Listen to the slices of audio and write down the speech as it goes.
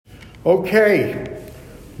Okay,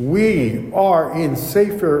 we are in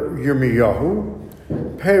Sefer Yirmiyahu,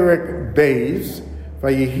 Perek Beis,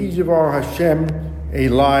 Vayehi Devar Hashem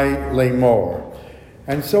Eli Lemor.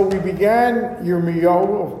 And so we began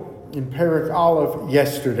Yirmiyahu in Perek Aleph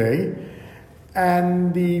yesterday,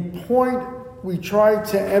 and the point we tried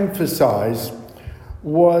to emphasize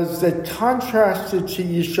was that contrasted to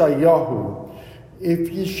Yeshayahu,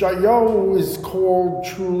 if Yeshayahu is called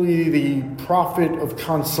truly the prophet of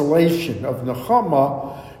consolation, of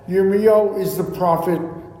Nechama, Yirmiyahu is the prophet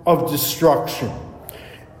of destruction.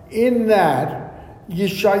 In that,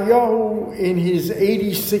 Yeshayahu, in his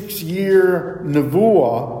 86-year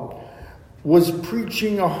Nevuah, was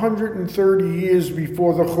preaching 130 years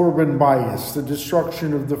before the Churban Bayis, the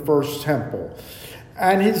destruction of the first temple.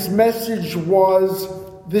 And his message was,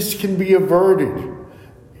 this can be averted.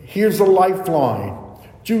 Here's a lifeline.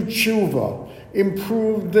 Do tshuva.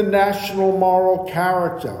 Improve the national moral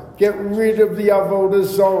character. Get rid of the avodah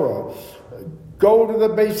zarah. Go to the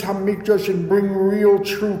Beis Hamikdash and bring real,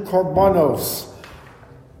 true korbanos.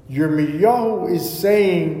 Yirmiyahu is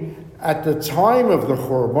saying at the time of the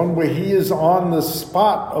Churban, where he is on the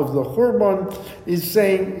spot of the Churban, is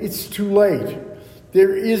saying it's too late.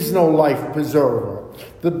 There is no life preserver.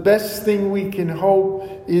 The best thing we can hope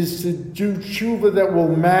is to do tshuva that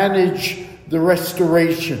will manage the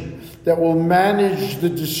restoration, that will manage the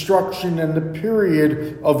destruction and the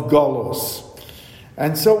period of Golos.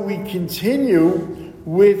 And so we continue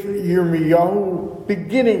with Yirmiyahu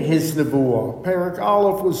beginning his Nevuah. Perek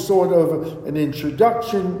Aleph was sort of an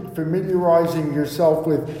introduction, familiarizing yourself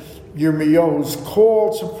with Yirmiyahu's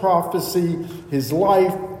call to prophecy, his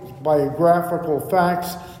life, biographical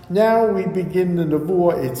facts. Now we begin the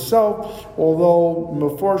Nevuah itself, although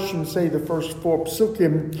Mefarshim say the first four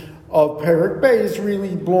psukim of Perek Beis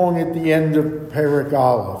really belong at the end of Perek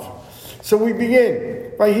Aleph. So we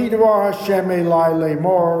begin. Vayehi Devar Hashem Eli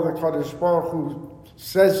Lemor, the Kadosh Baruch Hu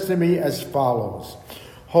says to me as follows.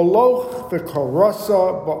 Holoch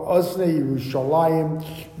v'karasa ba'oznei Yerushalayim,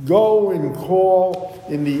 go and call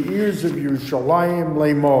in the ears of Yerushalayim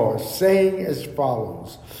Lemor, saying as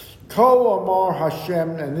follows. Ko Amar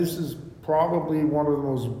Hashem, and this is probably one of the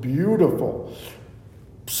most beautiful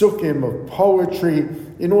psukim of poetry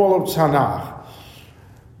in all of Tanakh.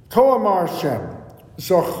 Ko Amar Hashem,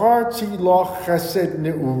 Zacharti loch chesed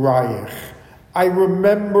ne'urayich. I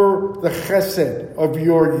remember the chesed of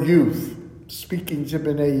your youth, speaking to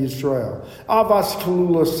Bnei Yisrael. Avas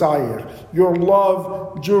kalulasayich, your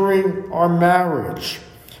love during our marriage.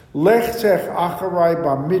 Lechtech acharai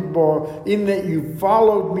b'midbar, in that you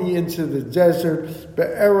followed me into the desert,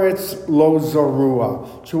 be'eretz lo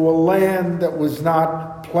zarua, to a land that was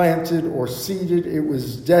not planted or seeded. It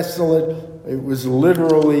was desolate. It was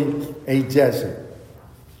literally a desert.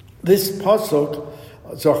 This pasuk,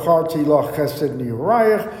 Zacharti lach chesed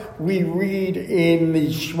ni'urayich, we read in the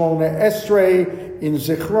Shmona Esrei in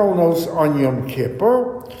Zichronos on Yom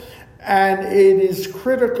Kippur. And it is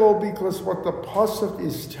critical because what the pasuk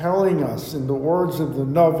is telling us in the words of the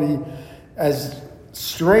Navi, as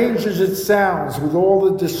strange as it sounds, with all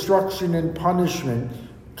the destruction and punishment,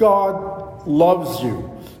 God loves you.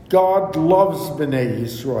 God loves Bnei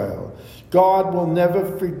Yisrael. God will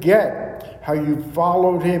never forget how you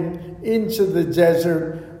followed him into the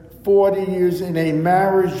desert 40 years in a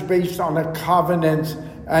marriage based on a covenant,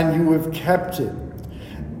 and you have kept it.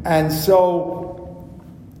 And so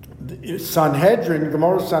Sanhedrin,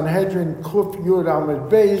 Gemara Sanhedrin, Kuf Yud Amud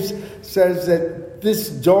Beis, says that this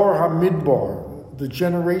Dor HaMidbar, the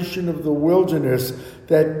generation of the wilderness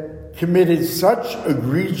that committed such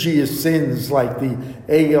egregious sins like the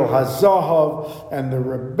Egel HaZahav and the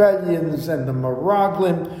rebellions and the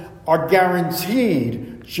Meraglim, are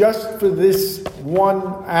guaranteed just for this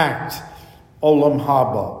one act, Olam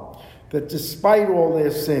Haba, that despite all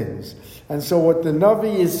their sins. And so what the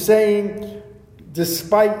Navi is saying,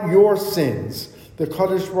 despite your sins, the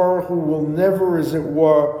Kadosh Baruch Hu will never, as it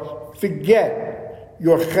were, forget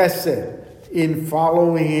your chesed in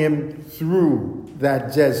following him through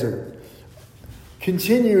that desert.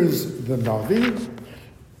 Continues the Navi,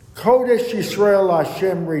 Kodesh Yisrael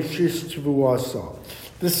Hashem Reshis Tvuasa.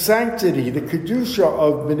 The sanctity, the Kedusha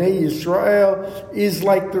of Bnei Yisrael is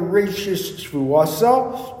like the Reshis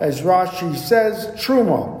Tvuasa, as Rashi says,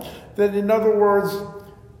 Truma. That in other words,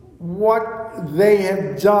 what they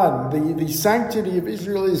have done, the sanctity of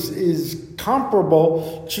Israel is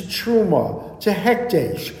comparable to Truma, to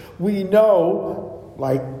Hekdesh. We know,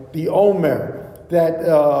 like the Omer, that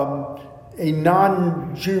a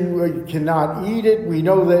non-Jew cannot eat it. We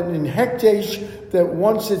know that in Hekdesh, that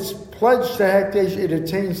once it's pledged to Hekdesh, it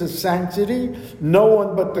attains a sanctity. No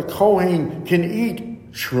one but the Kohen can eat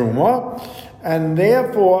Truma, and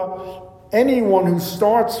therefore anyone who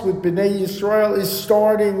starts with Bnei Yisrael is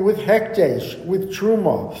starting with Hekdesh, with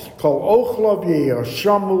Truma. Kol ochlav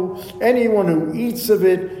shamu. Anyone who eats of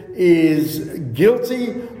it is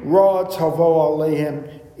guilty. Ra tavo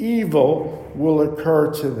alehem. Evil will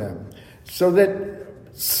occur to them. So that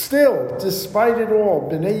still, despite it all,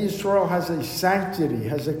 Bnei Yisrael has a sanctity,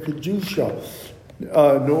 has a kedusha.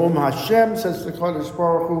 Nu'um Hashem, says the Kadosh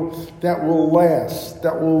Baruch Hu, that will last,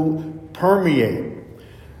 that will permeate.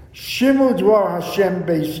 Shimu dvar Hashem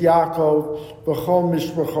beis Yaakov v'chol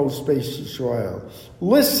mishpachos beis Yisrael.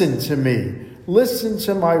 Listen to me. Listen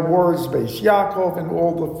to my words, beis Yaakov, and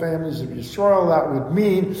all the families of Yisrael. That would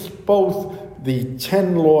mean both the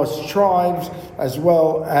 10 lost tribes as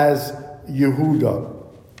well as Yehuda.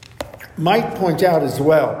 Might point out as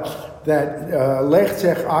well that Lech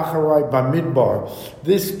Tech Acharai Bamidbar,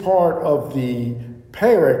 this part of the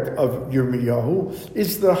Perek of Yirmiyahu,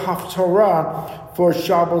 is the Haftarah for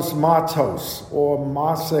Shabbos Matos, or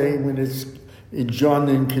Maseh when it's done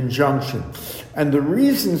in conjunction. And the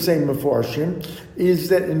reason, say Mefarshim, is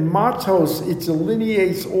that in Matos it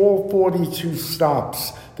delineates all 42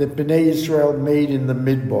 stops that Bnei Israel made in the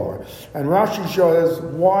Midbar. And Rashi shows,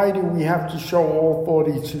 why do we have to show all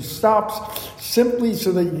 42 stops? Simply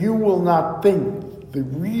so that you will not think, the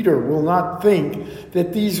reader will not think,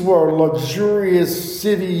 that these were luxurious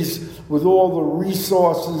cities with all the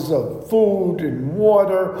resources of food and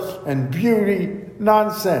water and beauty.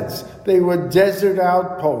 Nonsense. They were desert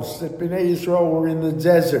outposts, that Bnei Israel were in the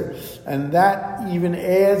desert. And that even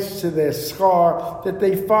adds to their schar that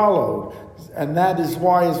they followed. And that is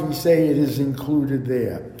why, as we say, it is included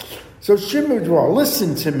there. So Shimudra,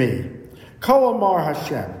 listen to me. Kol Amar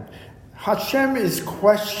Hashem. Hashem is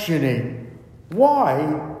questioning,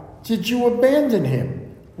 why did you abandon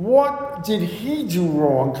him? What did he do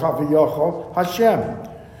wrong, Kaviyachol? Hashem.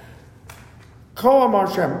 Kol Amar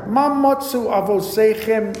Hashem. Ma matzu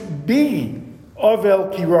avoseichem bi ovel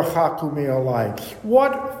ki rachaku me'alai.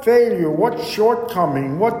 What failure, what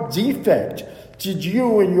shortcoming, what defect did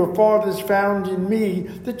you and your fathers found in me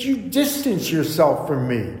that you distance yourself from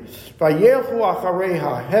me? Vayechu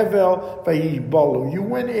achareha hevel vayibolu. You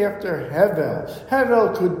went after Hevel.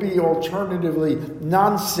 Hevel could be alternatively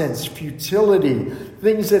nonsense, futility,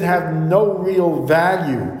 things that have no real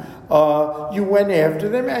value. You went after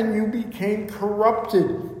them and you became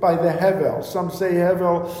corrupted by the Hevel. Some say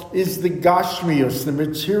Hevel is the Gashmius, the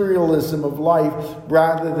materialism of life,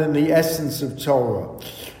 rather than the essence of Torah.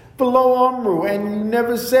 Below Amru, and you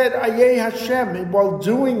never said Ayeh Hashem while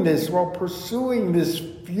doing this, while pursuing this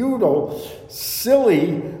futile,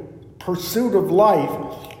 silly pursuit of life.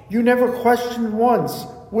 You never questioned once,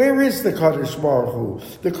 where is the Kadosh Baruch Hu?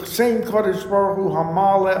 The same Kadosh Baruch Hu,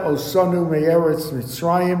 Hamale Osanu Me'eretz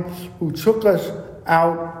Mitzrayim, who took us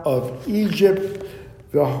out of Egypt.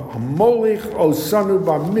 The Hamolich Osanu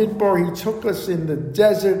Bamidbar, he took us in the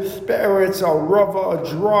desert, Be'eretz al Rava, a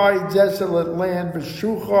dry, desolate land,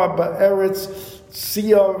 V'shucha Be'eretz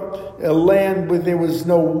Siyah, a land where there was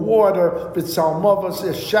no water, V'tzalmavas,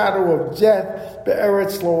 a shadow of death,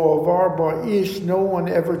 Be'eretz lo avar ba'ish, no one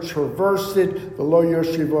ever traversed it, V'lo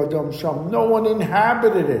yoshiv adam sham, no one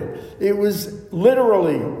inhabited it. It was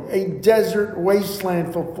literally a desert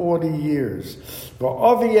wasteland for 40 years.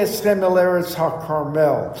 V'avi eschem el eretz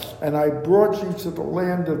ha-Carmel, and I brought you to the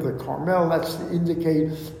land of the Carmel. That's to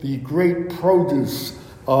indicate the great produce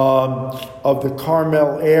of the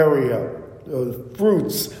Carmel area.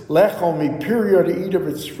 Fruits, lechomi, period to eat of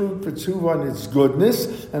its fruit, v'tuva, and its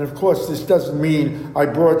goodness. And of course, this doesn't mean I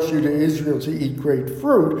brought you to Israel to eat great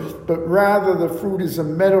fruit, but rather the fruit is a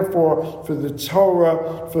metaphor for the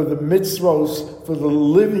Torah, for the mitzvos, for the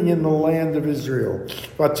living in the land of Israel.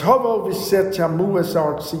 V'tavo v'set tamuas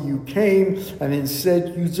artsi, you came, and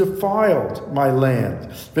instead you defiled my land.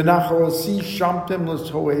 V'nachalasi shamtem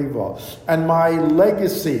l'toeva, and my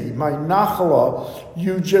legacy, my nachala,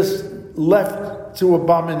 you just left to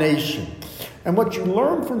abomination. And what you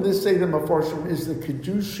learn from this Seder Mefarshim is the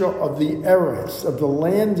Kedusha of the Eretz, of the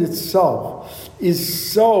land itself,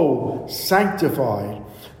 is so sanctified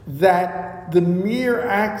that the mere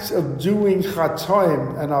acts of doing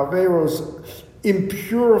Chatoim and Averos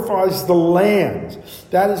impurifies the land.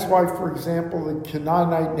 That is why, for example, the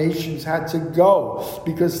Canaanite nations had to go,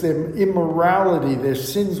 because their immorality, their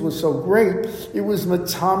sins were so great, it was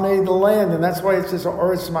matame the land. And that's why it says,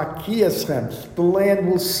 Oretz makiaschem, the land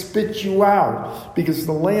will spit you out, because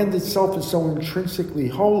the land itself is so intrinsically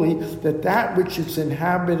holy that which its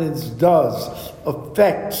inhabitants does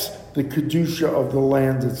affects the Kedusha of the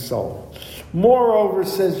land itself. Moreover,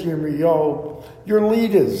 says Yirmiyahu, your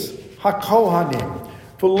leaders, HaKohanim,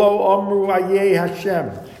 V'lo amru ayeh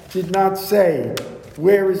Hashem, did not say,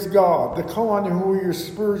 where is God? The Kohanim, who are your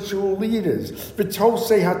spiritual leaders.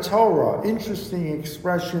 V'tosei HaTorah, interesting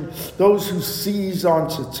expression. Those who seize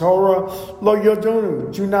onto Torah. Lo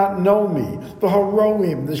yodonu, do not know me.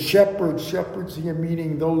 V'haroim, the shepherds here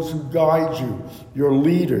meaning those who guide you, your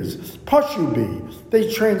leaders. Pashubi, they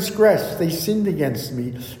transgressed, they sinned against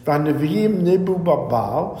me. V'neviim nibu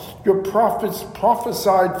babal, your prophets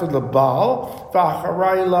prophesied for the Baal.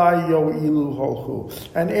 V'acharai la yo'ilu holchu,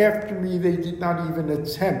 and after me they did not even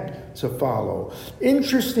attempt to follow.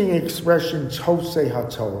 Interesting expression, Tosei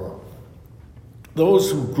HaTorah.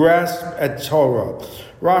 Those who grasp at Torah.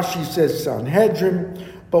 Rashi says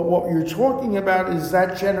Sanhedrin, but what you're talking about is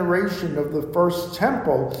that generation of the first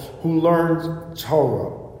temple who learned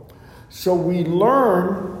Torah. So we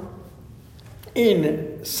learn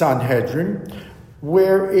in Sanhedrin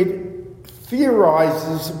where it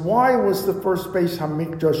theorizes why was the first Beis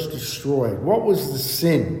Hamikdash destroyed? What was the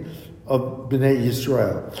sin of Bnei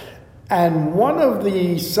Yisrael? And one of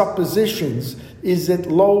the suppositions is that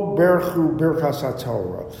Lo Berchu Birkas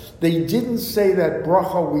HaTorah. They didn't say that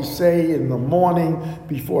bracha we say in the morning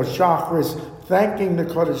before Shacharis, thanking the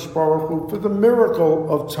Kodesh Baruch Hu for the miracle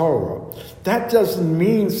of Torah. That doesn't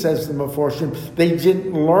mean, says the Meforshim, they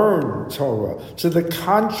didn't learn Torah. To the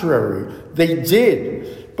contrary, they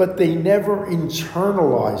did. But they never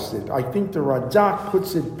internalized it. I think the Radak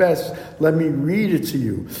puts it best. Let me read it to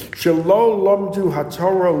you. Shelo lomdu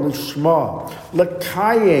haTorah lishma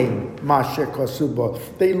lekayem ma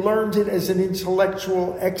shekasuba. They learned it as an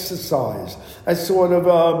intellectual exercise, as sort of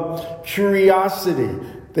a curiosity.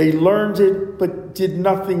 They learned it, but did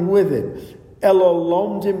nothing with it. Elo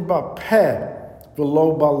lomdim bapeh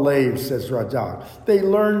v'lo balev, says Radak. They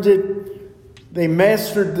learned it. They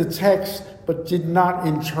mastered the text, but did not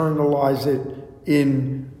internalize it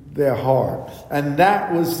in their heart. And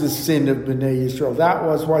that was the sin of Bnei Yisrael. That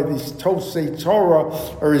was why these Tosei Torah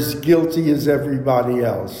are as guilty as everybody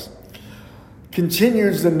else.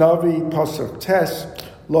 Continues the Navi, Pasuk Tes,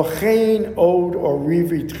 Lochein od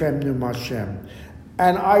orivitchem num Hashem.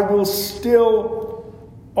 And I will still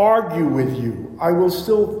argue with you. I will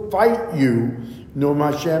still fight you, Num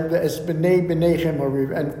Hashem, the Esbnei B'neichem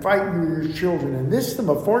Ariv, and fight you, your children. And this, the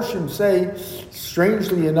Meforshim say,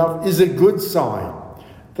 strangely enough, is a good sign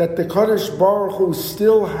that the Kodesh Baruch Hu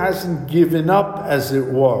still hasn't given up, as it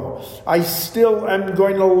were. I still am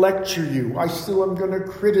going to lecture you. I still am going to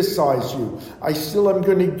criticize you. I still am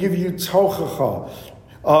going to give you tochacha.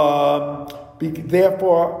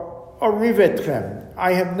 Therefore, Arivetchem,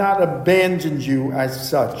 I have not abandoned you as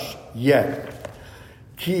such yet.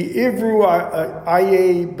 Ki ivru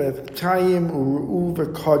aye b'tayim u'ru'u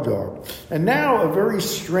v'kodor. And now a very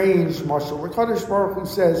strange mashal. The Kodesh Baruch Hu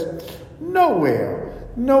says, nowhere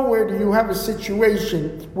do you have a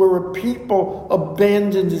situation where a people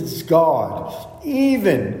abandoned its God.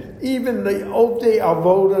 Even the Otei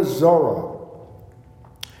Avodah Zorah.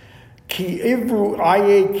 Ki ivru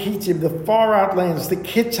aye kitim, the far out lands, the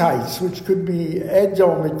Kittites, which could be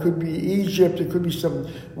Edom, it could be Egypt, it could be some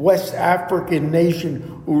West African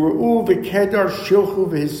nation. Uru'u v'kedar shilchu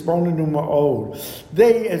v'hisponenu ma'od.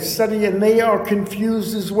 They study and they are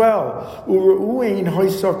confused as well. Uru'u ein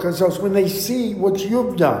hoisok kazos, when they see what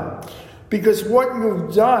you've done. Because what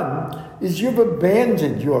you've done is you've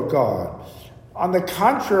abandoned your God. On the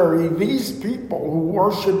contrary, these people who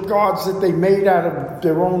worship gods that they made out of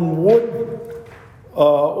their own wood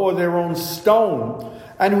or their own stone,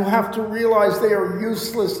 and who have to realize they are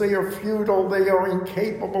useless, they are futile, they are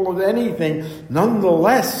incapable of anything,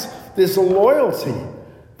 nonetheless, there's a loyalty.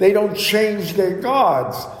 They don't change their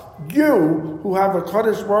gods. You, who have a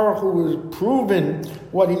Kodesh Baruch who has proven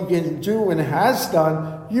what he can do and has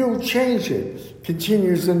done, you change it.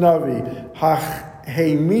 Continues the Navi.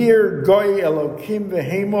 Heimir goy Elokim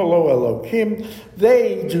v'heimolo Elokim.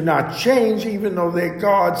 They do not change, even though their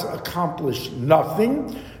gods accomplish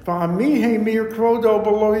nothing. V'ami heimir krodo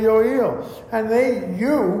b'lo yoil. And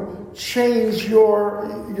you change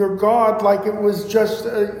your God like it was just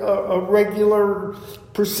a regular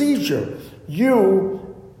procedure.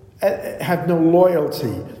 You have no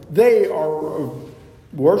loyalty. They are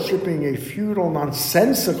worshipping a futile,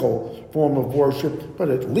 nonsensical form of worship, but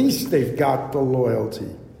at least they've got the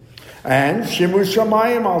loyalty. And Shimu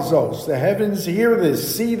Shamayim Alzos, the heavens hear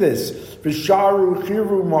this, see this. Visharu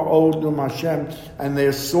Chiru Ma'od Num Hashem, and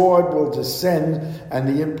their sword will descend. And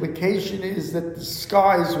the implication is that the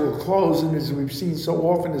skies will close, and as we've seen so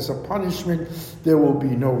often as a punishment, there will be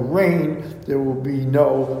no rain, there will be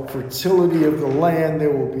no fertility of the land,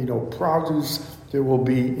 there will be no produce, there will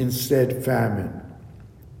be instead famine.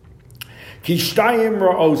 Kishtayim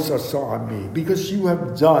ra'os asa'ami, because you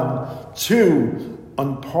have done 2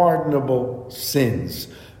 unpardonable sins.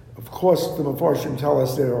 Of course, the Mefarshim tell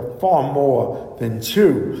us there are far more than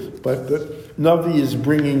 2, but the Navi is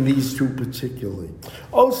bringing these 2 particularly.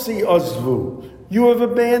 Osi ozvu, you have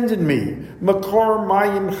abandoned me. Makor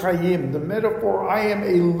mayim chayim, the metaphor, I am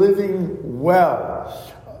a living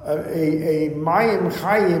well. A mayim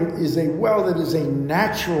chayim is a well that is a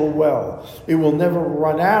natural well. It will never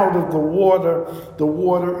run out of the water. The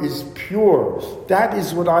water is pure. That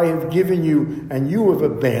is what I have given you, and you have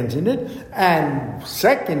abandoned it. And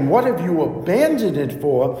second, what have you abandoned it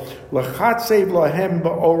for? Lachatzev lahem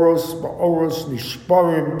ba'oros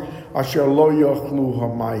nishparim asher lo yochlu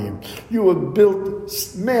hamayim. You have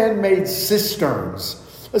built man-made cisterns.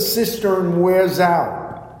 A cistern wears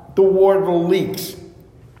out. The water leaks.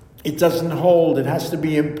 It doesn't hold. It has to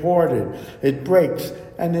be imported. It breaks.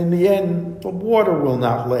 And in the end, the water will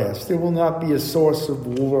not last. There will not be a source of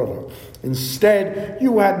water. Instead,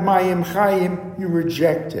 you had Mayim Chayim, you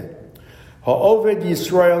reject it. Ha'oved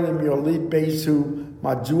Yisrael im Yolid Beisu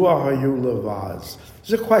Madua Hayu Levaz.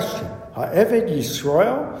 There's a question. Ha'eved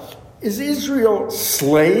Yisrael? Is Israel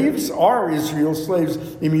slaves? Are Israel slaves?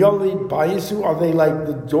 Im Yolid Beisu? Are they like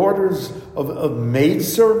the daughters of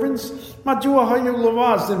maidservants? Madua Hayu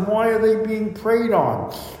Levaz. Then why are they being preyed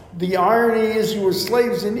on? The irony is you were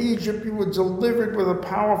slaves in Egypt, you were delivered with a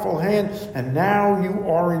powerful hand, and now you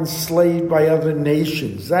are enslaved by other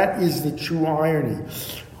nations. That is the true irony.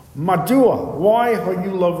 Madua, why are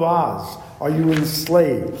you lavaz? Are you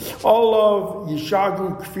enslaved? All of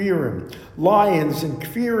Yishagu Kfirim, lions, and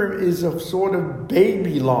Kfirim is a sort of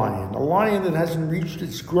baby lion, a lion that hasn't reached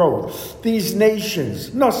its growth. These nations,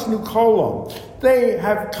 Nasnu Kolam, they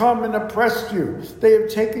have come and oppressed you. They have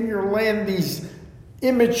taken your land, these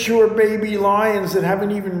immature baby lions that haven't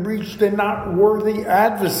even reached, they're not worthy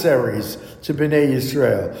adversaries to Bnei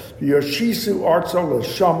Yisrael. Yoshisu Artza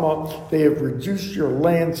L'Shama, they have reduced your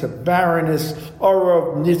land to barrenness.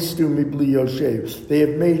 Arav Nitzdu Mibli Yoshev, they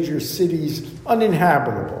have made your cities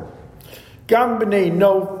uninhabitable. Gam Bnei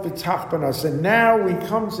No V'tach Banas, and now we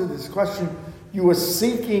come to this question, you are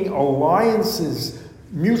seeking alliances,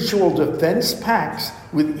 mutual defense pacts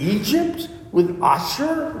with Egypt, with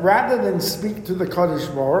Asher, rather than speak to the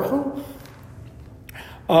Kadosh Baruch Hu.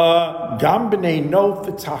 Gam b'nei No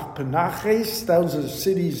V'tach Panaches, those are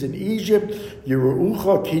cities in Egypt,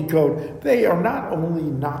 Yerucha Kidkod, they are not only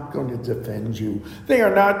not going to defend you, they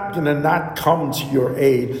are not going to not come to your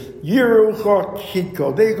aid. Yerucha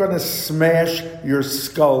Kidkod, they're going to smash your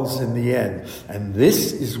skulls in the end. And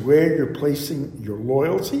this is where you're placing your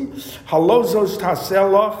loyalty. Halozos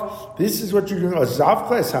Taselach, this is what you're doing.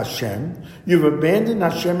 Azavcha es Hashem, you've abandoned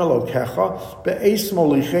Hashem Elokecha, be'es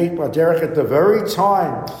molichet b'derech, at the very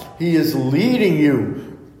time He is leading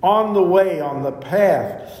you on the way, on the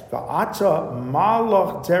path. V'ata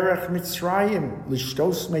malach derech Mitzrayim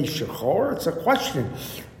lishtos mei shechor. It's a question.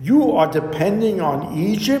 You are depending on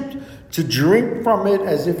Egypt to drink from it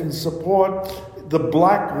as if in support the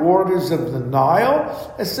black waters of the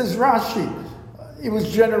Nile. It says Rashi, it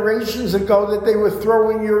was generations ago that they were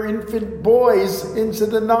throwing your infant boys into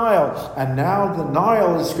the Nile. And now the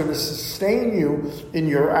Nile is going to sustain you in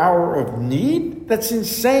your hour of need? That's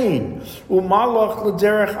insane. Umalach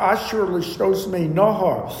l'derech Ashur l'shtos mei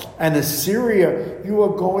nahar. And Assyria, you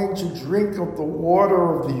are going to drink of the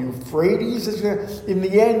water of the Euphrates. In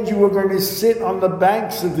the end, you are going to sit on the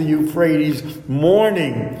banks of the Euphrates,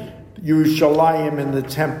 mourning Yerushalayim in the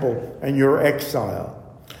temple and your exile.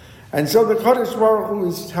 And so the Kadosh Baruch Hu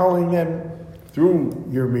is telling them through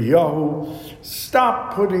Yirmiyahu,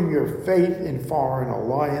 stop putting your faith in foreign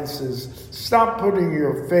alliances. Stop putting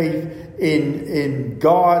your faith in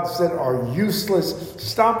gods that are useless.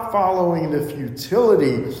 Stop following the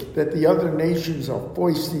futility that the other nations are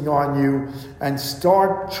foisting on you, and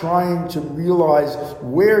start trying to realize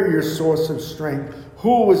where your source of strength,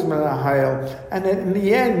 who is Menahel, and in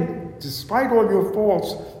the end, despite all your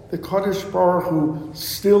faults, the Kadosh Baruch Hu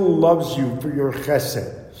still loves you for your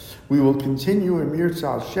chesed. We will continue in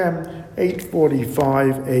Mirza Hashem,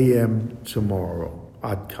 8:45 a.m. tomorrow.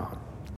 Ad Kan.